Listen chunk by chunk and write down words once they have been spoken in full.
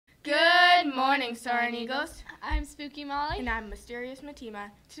morning, Soaring Eagles. I'm Spooky Molly. And I'm Mysterious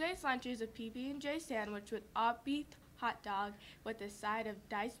Matima. Today's lunch is a PB&J sandwich with all beef hot dog with a side of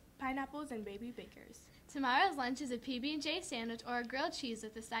diced pineapples and baby bakers. Tomorrow's lunch is a PB&J sandwich or a grilled cheese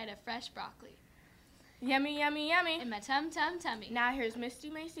with a side of fresh broccoli. Yummy, yummy, yummy. In my tummy. Now here's Misty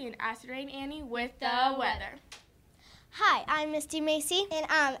Macy and Acid Rain Annie with the weather. Hi, I'm Misty Macy. And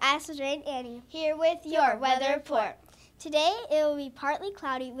I'm Acid Rain Annie, here with your weather report. Today, it will be partly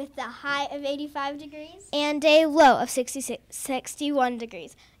cloudy with a high of 85 degrees and a low of 61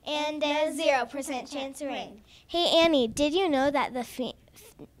 degrees and a 0% chance of rain. Hey, Annie, did you know that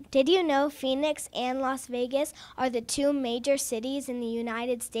Phoenix and Las Vegas are the two major cities in the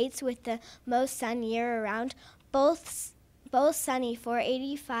United States with the most sun year-round? Both sunny for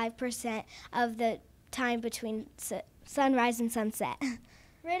 85% of the time between sunrise and sunset.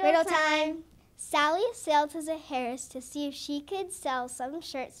 Riddle time. Sally sailed to the Harris to see if she could sell some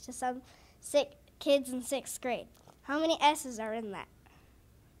shirts to some sick kids in 6th grade. How many S's are in that?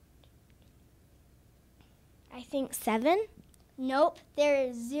 I think 7. Nope, there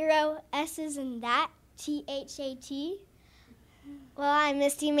are 0 S's in that. THAT. Well, I'm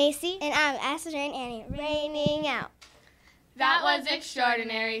Misty Macy. And I'm Acid Rain Annie. Raining out. That was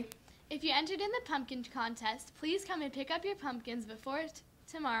extraordinary. If you entered in the pumpkin contest, please come and pick up your pumpkins before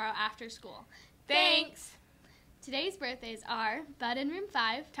tomorrow after school. Thanks. Today's birthdays are Bud in room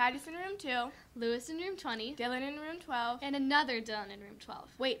 5, Titus in room 2, Lewis in room 20, Dylan in room 12, and another Dylan in room 12.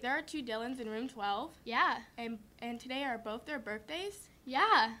 Wait, there are 2 Dylans in room 12? Yeah. And today are both their birthdays?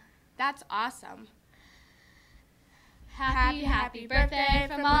 Yeah. That's awesome. Happy birthday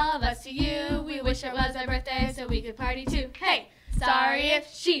from all of us to you. We wish it was our birthday so we could party too. Hey, sorry if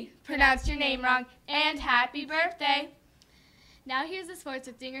she pronounced your name wrong, and happy birthday. Now here's the sports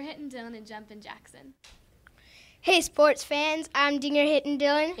with Dinger Hittin' Dylan and Jumpin' Jackson. Hey, sports fans, I'm Dinger Hittin'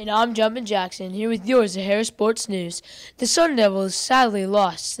 Dylan. And I'm Jumpin' Jackson, here with yours, the Harris Sports News. The Sun Devils sadly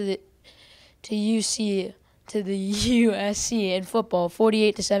lost to USC in football,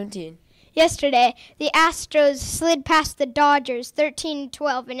 48-17. Yesterday, the Astros slid past the Dodgers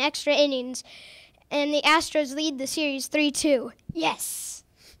 13-12 in extra innings, and the Astros lead the series 3-2. Yes!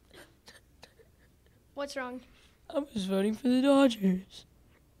 What's wrong? I was voting for the Dodgers.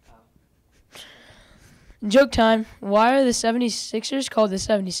 Joke time. Why are the 76ers called the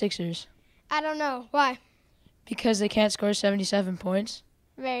 76ers? I don't know. Why? Because they can't score 77 points.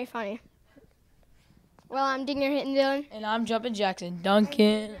 Very funny. Well, I'm Dinger Hittin' Dylan. And I'm Jumpin' Jackson.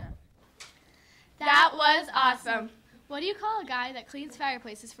 Duncan. That was awesome. What do you call a guy that cleans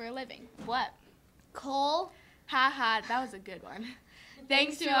fireplaces for a living? What? Coal? Ha, that was a good one.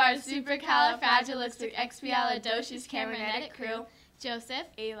 Thanks to our supercalifragilisticexpialidocious camera and edit crew, Joseph,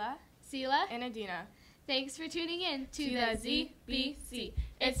 Ayla, Sela, and Adina. Thanks for tuning in to the ZBC.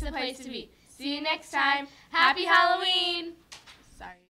 It's the place to be. See you next time. Happy Halloween!